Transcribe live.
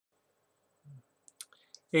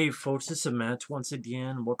Hey folks, this is Matt once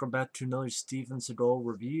again. Welcome back to another Steven Seagal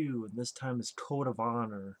review, and this time is Code of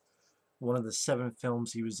Honor, one of the 7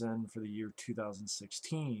 films he was in for the year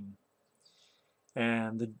 2016.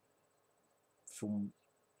 And from,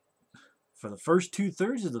 for the first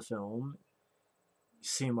 2/3 of the film, it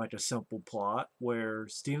seemed like a simple plot where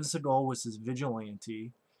Steven Seagal was his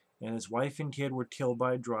vigilante, and his wife and kid were killed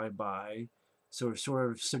by a drive-by. So sort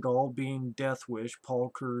of Seagal being Death Wish, Paul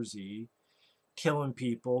Kersey, killing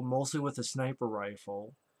people, mostly with a sniper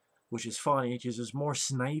rifle. Which is funny because there's more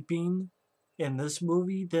sniping in this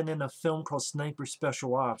movie than in a film called Sniper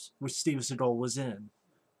Special Ops, which Steven Seagal was in.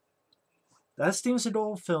 That Steven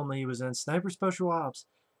Seagal film that he was in, Sniper Special Ops,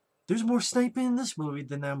 there's more sniping in this movie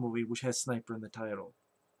than that movie, which has sniper in the title.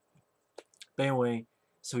 But anyway,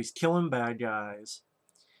 so he's killing bad guys,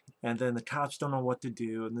 and then the cops don't know what to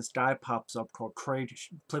do, and this guy pops up called Craig,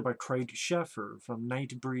 played by Craig Sheffer from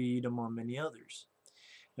Nightbreed, among many others.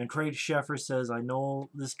 And Craig Sheffer says, I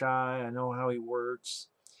know this guy, I know how he works,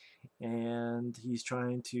 and he's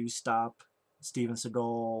trying to stop Steven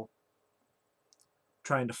Seagal,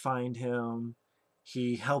 trying to find him.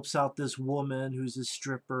 He helps out this woman who's a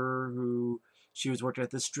stripper who she was working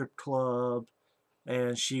at this strip club,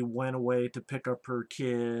 and she went away to pick up her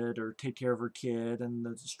kid or take care of her kid, and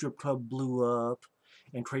the strip club blew up,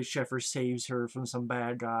 and Craig Sheffer saves her from some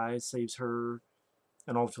bad guys, saves her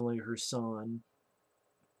and ultimately her son.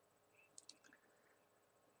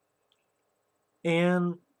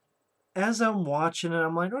 And as I'm watching it,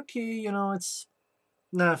 I'm like, okay, it's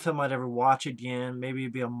not a film I'd ever watch again. Maybe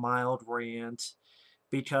it'd be a mild rant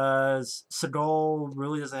because Seagal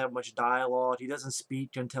really doesn't have much dialogue. He doesn't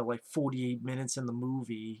speak until like 48 minutes in the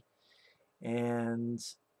movie, and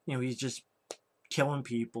he's just killing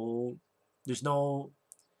people. There's no,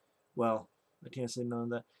 well, I can't say none of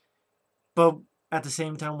that. But at the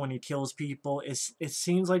same time, when he kills people, it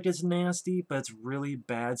seems like it's nasty, but it's really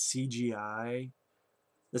bad CGI.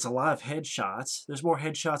 There's a lot of headshots. There's more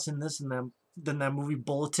headshots in this than that movie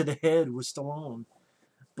Bullet to the Head with Stallone.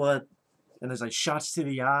 But and there's like shots to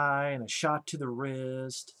the eye and a shot to the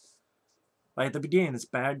wrist. Like at the beginning, this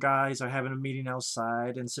bad guys are having a meeting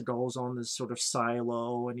outside, and Seagal's on this sort of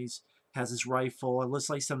silo, and he's has his rifle. It looks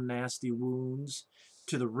like some nasty wounds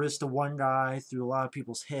to the wrist of one guy, through a lot of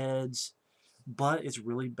people's heads. But it's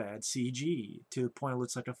really bad CG to the point it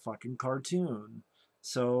looks like a fucking cartoon.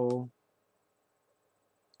 So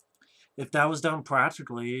if that was done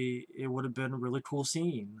practically, it would have been a really cool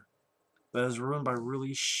scene. But it was ruined by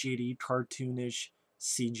really shitty, cartoonish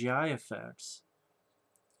CGI effects.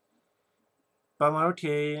 But I'm like,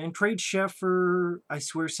 okay. And Craig Sheffer, I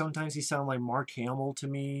swear sometimes he sounded like Mark Hamill to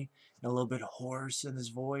me, and a little bit hoarse in his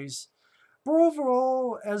voice. But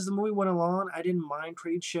overall, as the movie went along, I didn't mind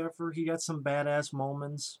Craig Sheffer. He got some badass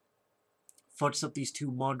moments. Fucks up these two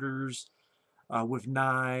muggers with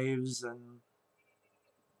knives, and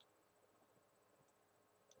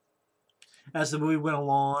as the movie went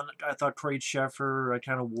along, I thought Craig Sheffer, I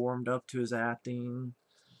kind of warmed up to his acting.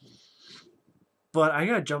 But I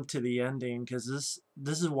gotta jump to the ending because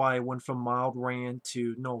this is why I went from mild rant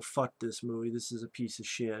to no, fuck this movie. This is a piece of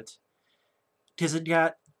shit. Because it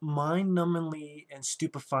got mind-numbingly and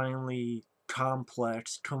stupefyingly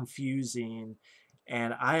complex, confusing,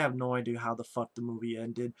 and I have no idea how the fuck the movie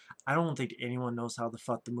ended. I don't think anyone knows how the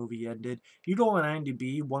fuck the movie ended. You go on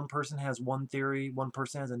IMDb, one person has one theory, one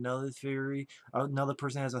person has another theory, another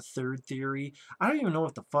person has a third theory. I don't even know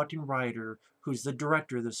if the fucking writer, who's the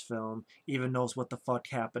director of this film, even knows what the fuck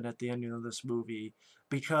happened at the ending of this movie.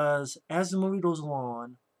 Because as the movie goes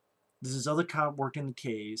along, there's this other cop working the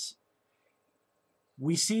case.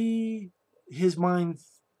 We see his mind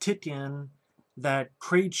ticking that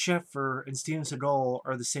Craig Sheffer and Steven Seagal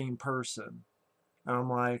are the same person. And I'm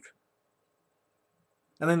like,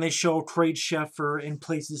 and then they show Craig Sheffer in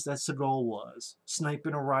places that Seagal was,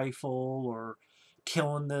 sniping a rifle or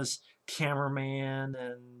killing this cameraman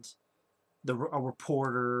and a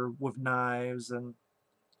reporter with knives. And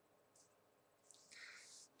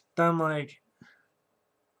then I'm like,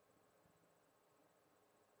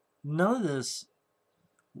 none of this.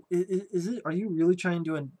 Is it? Are you really trying to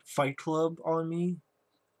do a Fight Club on me?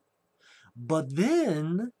 But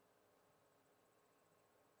then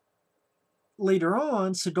later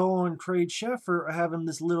on, Seagal and Craig Sheffer are having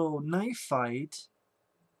this little knife fight,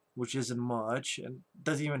 which isn't much and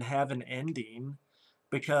doesn't even have an ending.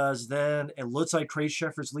 Because then it looks like Craig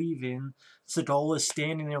Sheffer's leaving. Seagal is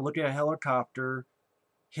standing there looking at a helicopter,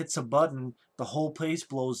 hits a button, the whole place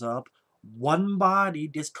blows up. One body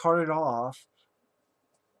gets carted off.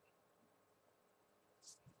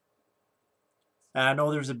 And I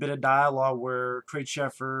know there's a bit of dialogue where Craig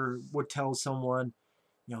Sheffer would tell someone,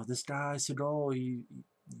 this guy, Seagal,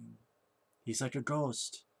 he's like a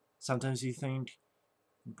ghost. Sometimes you think,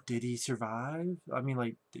 did he survive? I mean,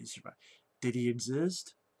 like, did he survive? Did he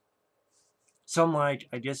exist? Some like,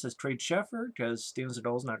 I guess, as trade Sheffer, because Steven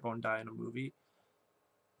Seagal's not going to die in a movie.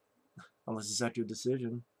 Unless it's at your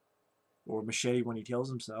decision. Or Machete when he kills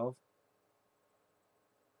himself.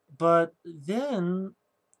 But then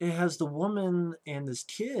it has the woman and this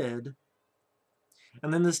kid.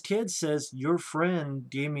 And then this kid says, your friend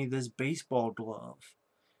gave me this baseball glove.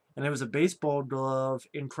 And it was a baseball glove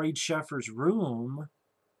in Craig Sheffer's room.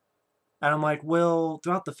 And I'm like, well,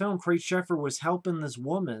 throughout the film, Craig Sheffer was helping this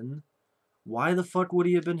woman. Why the fuck would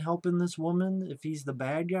he have been helping this woman if he's the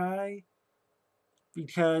bad guy?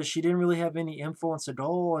 Because she didn't really have any influence at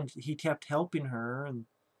all, and he kept helping her and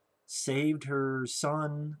saved her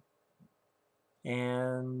son.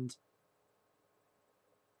 And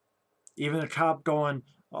even a cop going,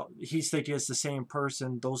 oh, he's thinking it's the same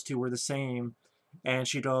person. Those two were the same. And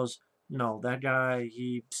she goes, no, that guy,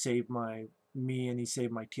 he saved me and he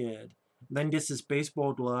saved my kid. Then gets this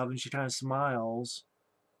baseball glove and she kind of smiles.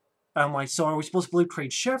 I'm like, so are we supposed to believe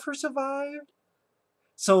Craig Sheffer survived?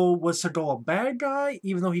 So was Seagal a bad guy,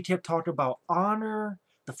 even though he kept talking about honor?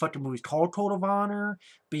 The fucking movie's called Code of Honor,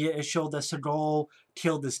 but yet it showed that Seagal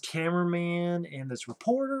killed this cameraman and this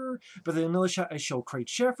reporter. But then another shot, it showed Craig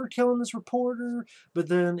Sheffer killing this reporter. But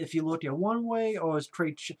then if you look at one way, oh, it's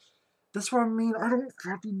Craig. That's what I mean. I don't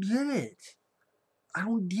fucking get it. I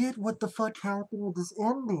don't get what the fuck happened with this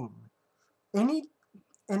ending.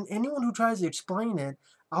 Anyone who tries to explain it,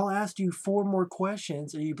 I'll ask you 4 more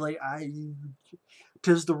questions, and you'd be like,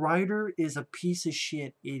 because the writer is a piece of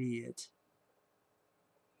shit idiot.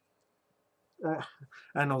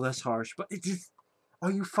 I know that's harsh, but it just,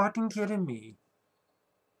 are you fucking kidding me?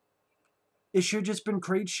 It should have just been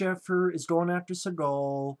Craig Sheffer is going after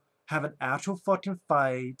Seagal, have an actual fucking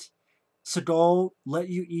fight. Seagal let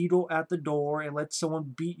you eagle at the door and let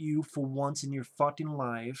someone beat you for once in your fucking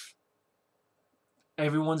life.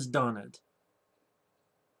 Everyone's done it.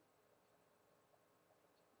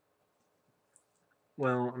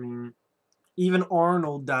 Well, I mean, even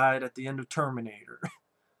Arnold died at the end of Terminator.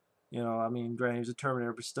 I mean, granted, he was a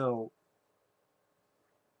Terminator, but still.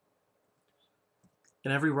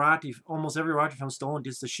 And almost every Rocky film, Stallone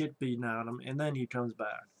gets the shit beaten out of him, and then he comes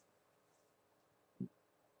back.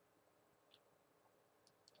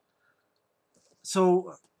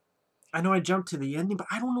 So, I know I jumped to the ending, but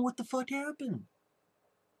I don't know what the fuck happened.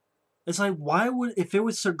 It's like, if it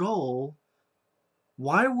was Seagal,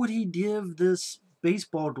 why would he give this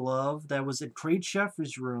baseball glove that was in Craig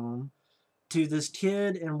Sheffer's room to this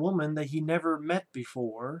kid and woman that he never met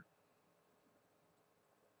before?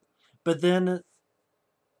 But then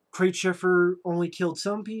Craig Sheffer only killed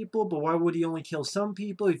some people, but why would he only kill some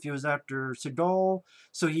people if he was after Seagal?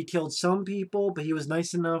 So he killed some people, but he was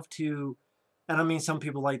nice enough to, and I mean some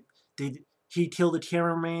people like he killed the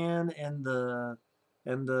cameraman and the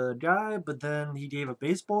guy, but then he gave a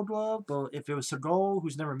baseball glove. But if it was Seagal,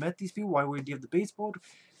 who's never met these people, why would he give the baseball?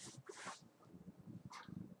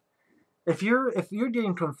 If you're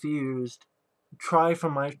getting confused, try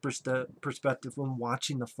from my perspective when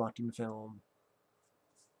watching the fucking film.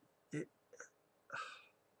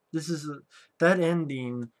 This is that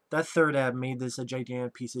ending. That third act made this a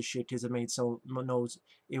gigantic piece of shit because it made so no.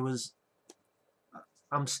 It was.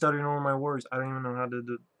 I'm stuttering over my words. I don't even know how to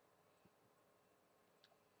do.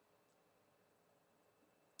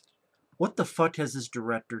 What the fuck has this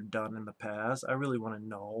director done in the past? I really want to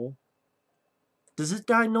know. Does this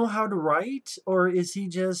guy know how to write, or is he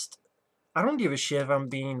just? I don't give a shit if I'm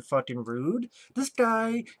being fucking rude. This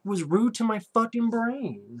guy was rude to my fucking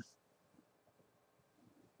brain.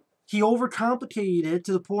 He overcomplicated it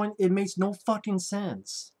to the point it makes no fucking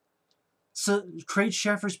sense. So Craig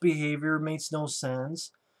Sheffer's behavior makes no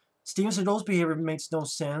sense. Steven Seagal's behavior makes no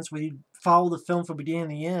sense. When you follow the film from beginning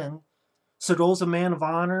to the end, Seagal's a man of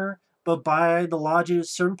honor, but by the logic of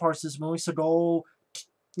certain parts of this movie, Seagal,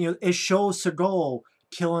 it shows Seagal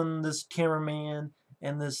killing this cameraman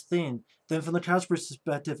and this thing. Then from the couch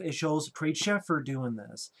perspective, it shows Craig Sheffer doing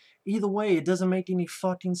this. Either way, it doesn't make any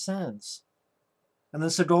fucking sense. And then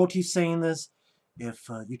Seagal keeps saying this, if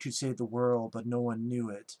you could save the world but no one knew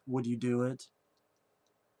it, would you do it?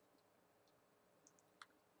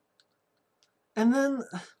 And then,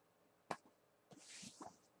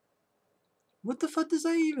 what the fuck does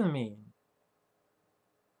that even mean?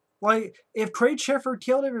 Like, if Craig Sheffer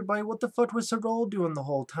killed everybody, what the fuck was Seagal doing the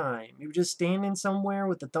whole time? He was just standing somewhere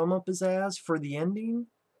with the thumb up his ass for the ending?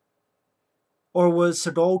 Or was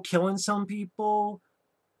Seagal killing some people,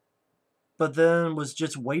 but then was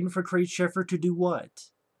just waiting for Craig Sheffer to do what?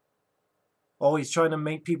 Oh, he's trying to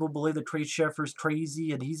make people believe that Trey Sheffer's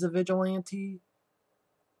crazy and he's a vigilante.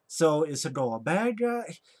 So is Seagal a bad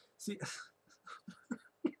guy? See,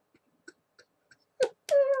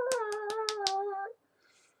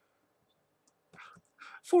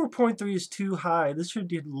 4.3 is too high. This should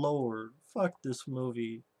get lower. Fuck this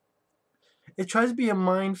movie. It tries to be a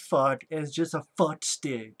mind fuck and it's just a fuck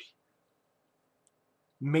stick.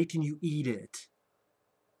 Making you eat it.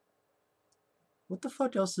 What the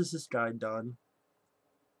fuck else has this guy done?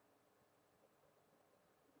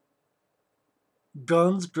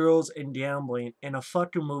 Guns, girls, and gambling in a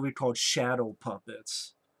fucking movie called Shadow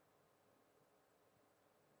Puppets.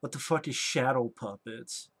 What the fuck is Shadow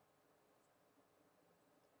Puppets?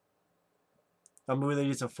 A movie that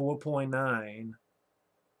gets a 4.9.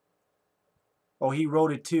 Oh, he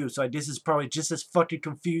wrote it too, so I guess it's probably just as fucking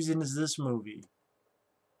confusing as this movie.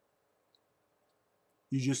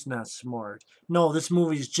 You're just not smart. No, this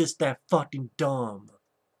movie is just that fucking dumb.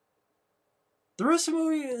 The rest of the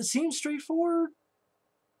movie seems straightforward.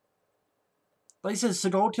 Like I said,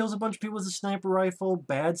 Seagal kills a bunch of people with a sniper rifle.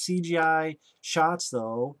 Bad CGI shots,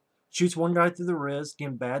 though. Shoots one guy through the wrist,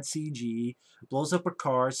 getting bad CG. Blows up a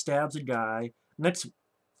car, stabs a guy. Next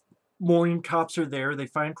morning, cops are there. They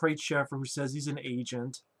find Craig Sheffer, who says he's an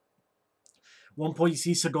agent. One point, you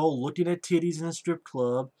see Seagal looking at titties in a strip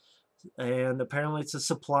club. And apparently it's a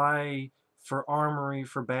supply for armory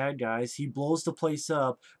for bad guys. He blows the place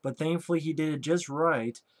up, but thankfully he did it just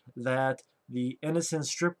right that the innocent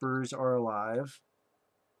strippers are alive.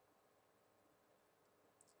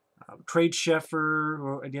 Craig Sheffer,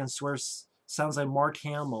 who again swears sounds like Mark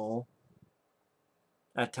Hamill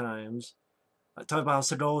at times. Talk about how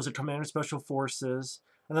Seagal is a commander of special forces.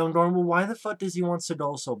 And then I'm going, well, why the fuck does he want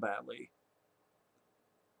Seagal so badly?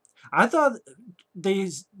 I thought they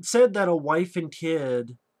said that a wife and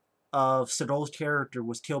kid of Seagal's character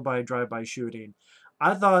was killed by a drive-by shooting.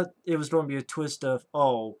 I thought it was going to be a twist of,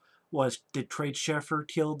 oh, did Craig Sheffer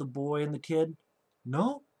kill the boy and the kid?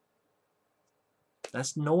 No.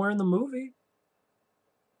 That's nowhere in the movie.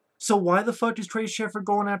 So why the fuck is Craig Sheffer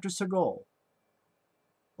going after Seagal?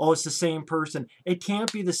 Oh, it's the same person. It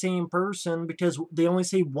can't be the same person because they only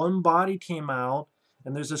say one body came out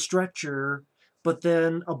and there's a stretcher, but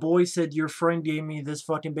then a boy said, your friend gave me this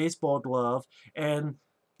fucking baseball glove, and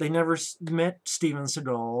they never met Steven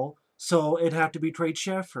Seagal, so it'd have to be Craig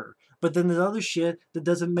Sheffer. But then there's other shit that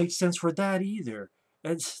doesn't make sense for that either.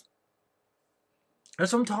 That's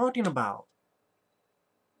what I'm talking about.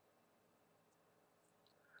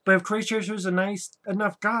 But if Craig Sheffer's a nice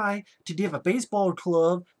enough guy to give a baseball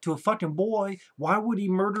glove to a fucking boy, why would he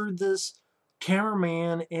murder this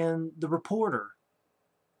cameraman and the reporter?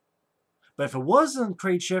 But if it wasn't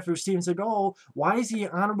Craig Sheffer, Steven Seagal, why is he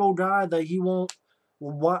an honorable guy that he won't?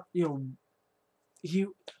 Well, what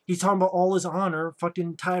he's talking about all his honor,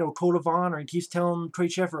 fucking title, code of honor. He keeps telling Craig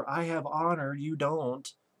Sheffer, "I have honor, you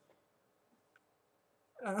don't."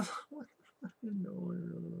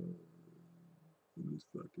 This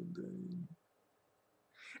fucking thing.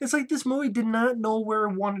 It's like this movie did not know where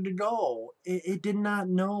it wanted to go. It did not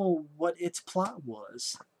know what its plot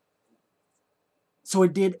was. So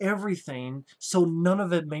it did everything, so none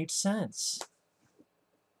of it made sense.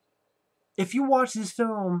 If you watch this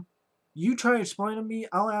film, you try to explain to me,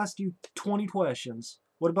 I'll ask you 20 questions.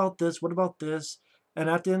 What about this? What about this? And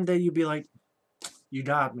at the end of the day, you'll be like, you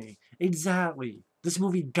got me. Exactly. This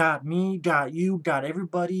movie got me, got you, got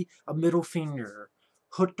everybody a middle finger.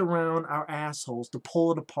 Hooked around our assholes to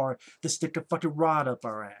pull it apart, to stick a fucking rod up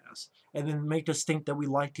our ass. And then make us think that we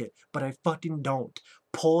like it. But I fucking don't.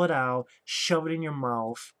 Pull it out, shove it in your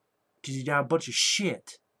mouth, because you got a bunch of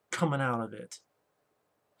shit coming out of it.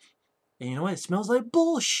 And you know what? It smells like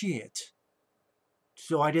bullshit.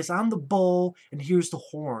 So I guess I'm the bull, and here's the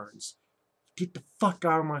horns. Get the fuck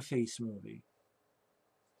out of my face, movie.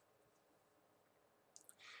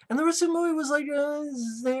 And the rest of the movie was like,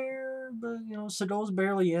 it's there, but, you know, Seagal's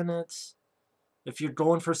barely in it. If you're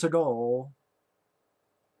going for Seagal.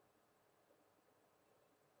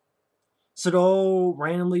 Seagal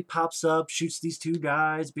randomly pops up, shoots these two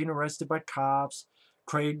guys, being arrested by cops.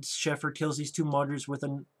 Craig Sheffer kills these two muggers with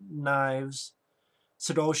knives.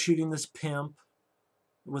 Seagal shooting this pimp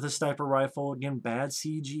with a sniper rifle. Again, bad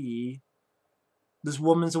CG. This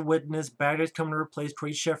woman's a witness. Bad guys come to her place.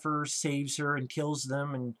 Craig Sheffer saves her and kills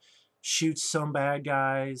them and shoots some bad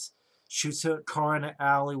guys. Shoots a car in an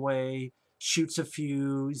alleyway. Shoots a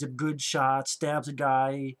few. He's a good shot. Stabs a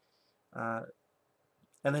guy.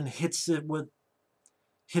 And then hits the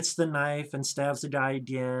knife and stabs the guy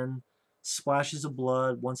again. Splashes of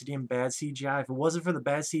blood. Once again, bad CGI. If it wasn't for the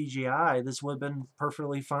bad CGI, this would have been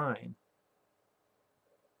perfectly fine.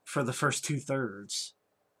 for the first 2/3.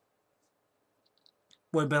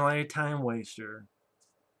 Would have been like a time waster.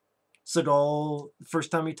 Seagal,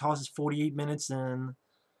 first time he tosses 48 minutes in.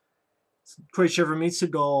 Trey Sheffer meets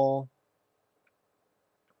Seagal.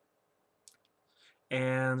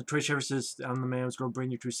 And Trey Sheffer says, I'm the man who's going to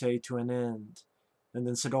bring your crusade to an end. And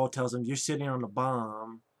then Seagal tells him, you're sitting on a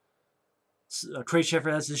bomb. Trey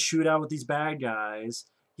Sheffer has this shootout with these bad guys.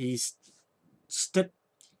 He's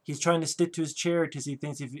trying to stick to his chair because he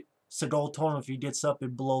thinks if Seagal told him if he gets up,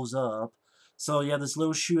 it blows up. So you have this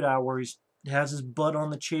little shootout where he has his butt on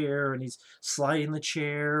the chair and he's sliding the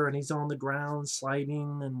chair and he's on the ground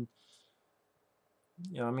sliding and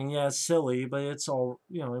I mean, yeah, it's silly, but it's all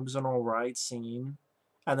it was an alright scene.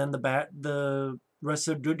 And then the rest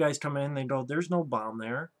of the good guys come in and they go, there's no bomb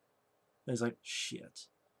there. And he's like, shit.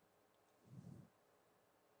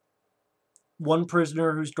 One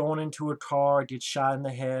prisoner who's going into a car gets shot in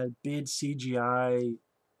the head, big CGI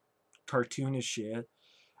cartoonish shit.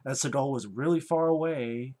 And Seagal was really far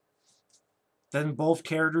away. Then both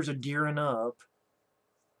characters are gearing up.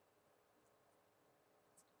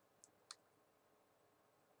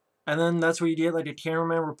 And then that's where you get like a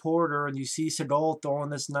cameraman reporter, and you see Seagal throwing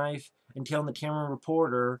this knife and killing the cameraman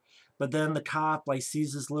reporter. But then the cop like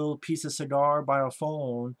sees this little piece of cigar by a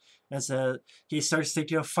phone and says he starts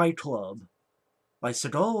thinking of Fight Club. Like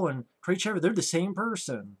Seagal and Trey Sheffer, they're the same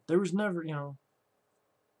person. There was never,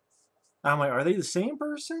 I'm like, are they the same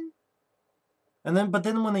person? But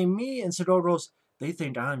then when they meet and Seagal goes, they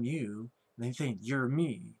think I'm you, and they think you're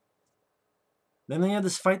me. Then they have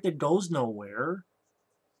this fight that goes nowhere.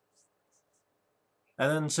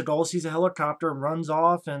 And then Seagal sees a helicopter and runs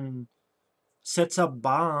off and sets up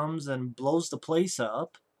bombs and blows the place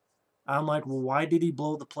up. I'm like, well, why did he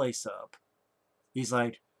blow the place up? He's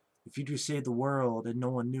like, if you could save the world and no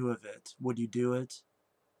one knew of it, would you do it?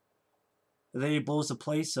 And then he blows the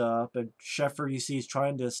place up, and Sheffer, you see, is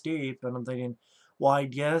trying to escape, and I'm thinking, well, I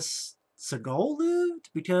guess Seagal lived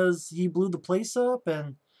because he blew the place up,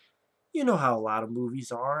 and you know how a lot of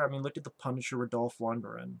movies are. I mean, look at The Punisher with Dolph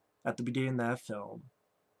Lundgren at the beginning of that film.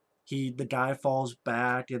 The guy falls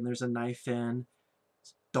back, and there's a knife in.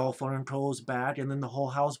 Dolph Lundgren goes back, and then the whole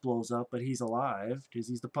house blows up, but he's alive because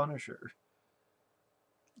he's the Punisher.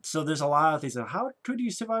 So there's a lot of things. How could you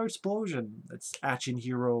survive an explosion? It's action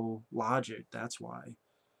hero logic. That's why.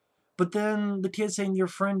 But then the kid's saying, your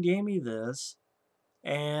friend gave me this,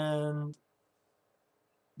 and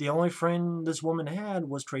the only friend this woman had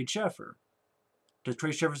was Trey Sheffer. Because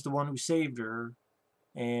Trey Sheffer's the one who saved her,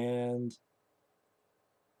 and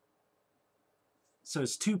so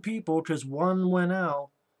it's two people because one went out,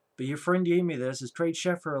 but your friend gave me this. Is Trey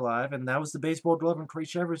Sheffer alive? And that was the baseball glove in Trey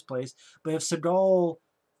Sheffer's place. But if Seagal,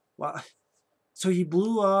 well, so he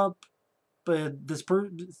blew up, but these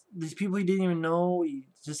people he didn't even know, he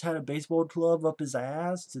just had a baseball glove up his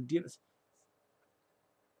ass to give.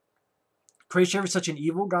 Trey Sheffer's such an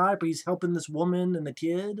evil guy, but he's helping this woman and the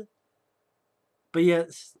kid. But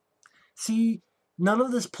yet, see, none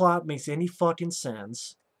of this plot makes any fucking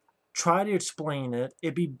sense. Try to explain it.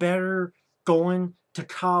 It'd be better going to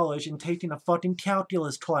college and taking a fucking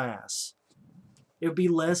calculus class. It would be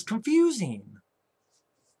less confusing.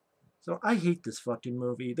 So I hate this fucking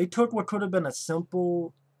movie. They took what could have been a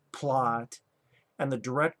simple plot, and the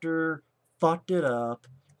director fucked it up.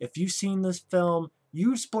 If you've seen this film,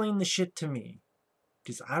 you explain the shit to me.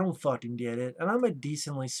 Because I don't fucking get it, and I'm a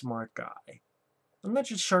decently smart guy. I'm not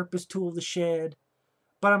just sharpest tool of the shed,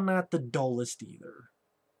 but I'm not the dullest either.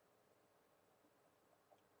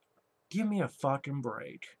 Give me a fucking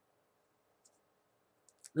break.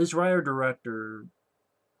 This writer-director,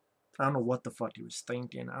 I don't know what the fuck he was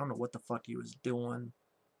thinking. I don't know what the fuck he was doing.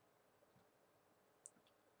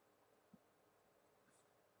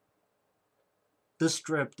 This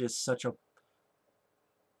script is such a...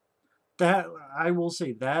 I will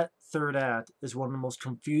say, that third act is one of the most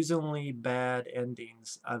confusingly bad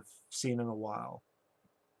endings I've seen in a while.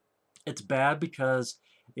 It's bad because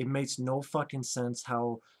it makes no fucking sense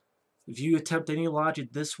how... If you attempt any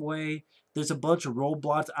logic this way, there's a bunch of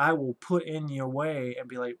roadblocks I will put in your way and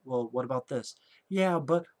be like, well, what about this? Yeah,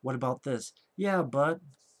 but what about this? Yeah, but...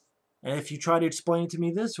 And if you try to explain it to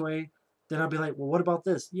me this way, then I'll be like, well, what about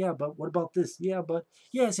this? Yeah, but what about this? Yeah, but...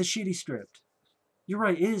 Yeah, it's a shitty script. You're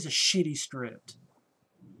right, it is a shitty script.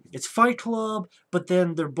 It's Fight Club, but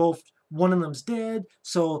then they're both... One of them's dead,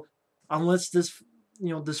 so unless this...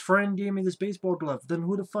 this friend gave me this baseball glove, then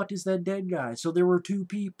who the fuck is that dead guy? So there were two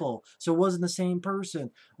people, so it wasn't the same person.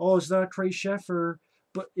 Oh, it's not Trey Sheffer,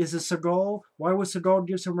 but is it Seagal? Why would Seagal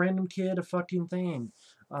give some random kid a fucking thing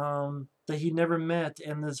that he never met,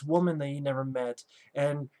 and this woman that he never met?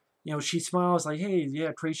 And You know, she smiles like, hey,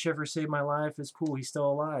 yeah, Trey Sheffer saved my life. It's cool. He's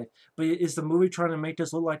still alive. But is the movie trying to make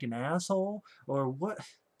us look like an asshole? Or what?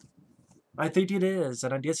 I think it is,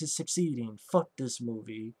 and I guess it's succeeding. Fuck this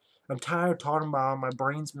movie. I'm tired of talking about it. My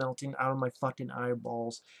brain's melting out of my fucking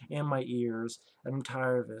eyeballs and my ears. And I'm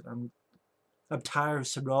tired of it. I'm tired of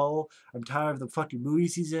Seagal. I'm tired of the fucking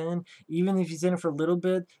movies he's in. Even if he's in it for a little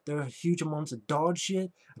bit, there are huge amounts of dog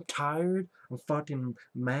shit. I'm tired. I'm fucking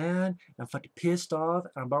mad. I'm fucking pissed off.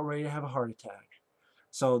 I'm about ready to have a heart attack.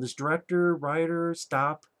 So this director, writer,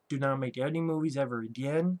 stop. Do not make any movies ever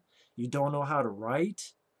again. You don't know how to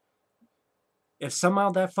write. If somehow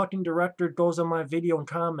that fucking director goes on my video and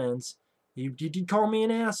comments, he did call me an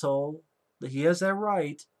asshole. He has that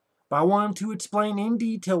right. But I want him to explain in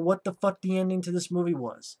detail what the fuck the ending to this movie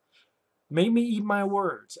was. Make me eat my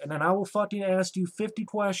words, and then I will fucking ask you 50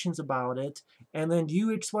 questions about it, and then you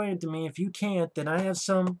explain it to me. If you can't, then I have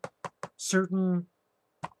some certain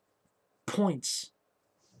points.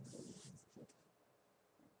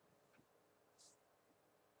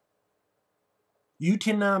 You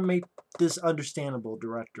cannot make this understandable,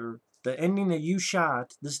 director. The ending that you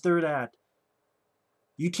shot, this third act,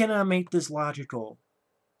 you cannot make this logical.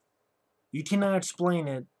 You cannot explain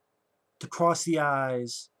it to cross the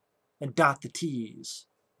I's and dot the T's.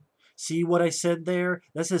 See what I said there?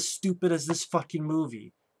 That's as stupid as this fucking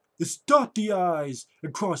movie. It's dot the I's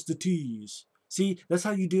and cross the T's. See, that's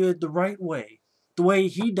how you do it the right way. The way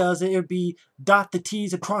he does it, it'd be dot the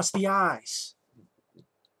T's and cross the I's.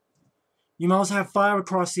 You might as well have fire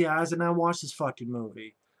across the I's and not watch this fucking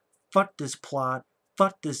movie. Fuck this plot.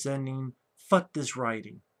 Fuck this ending. Fuck this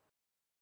writing.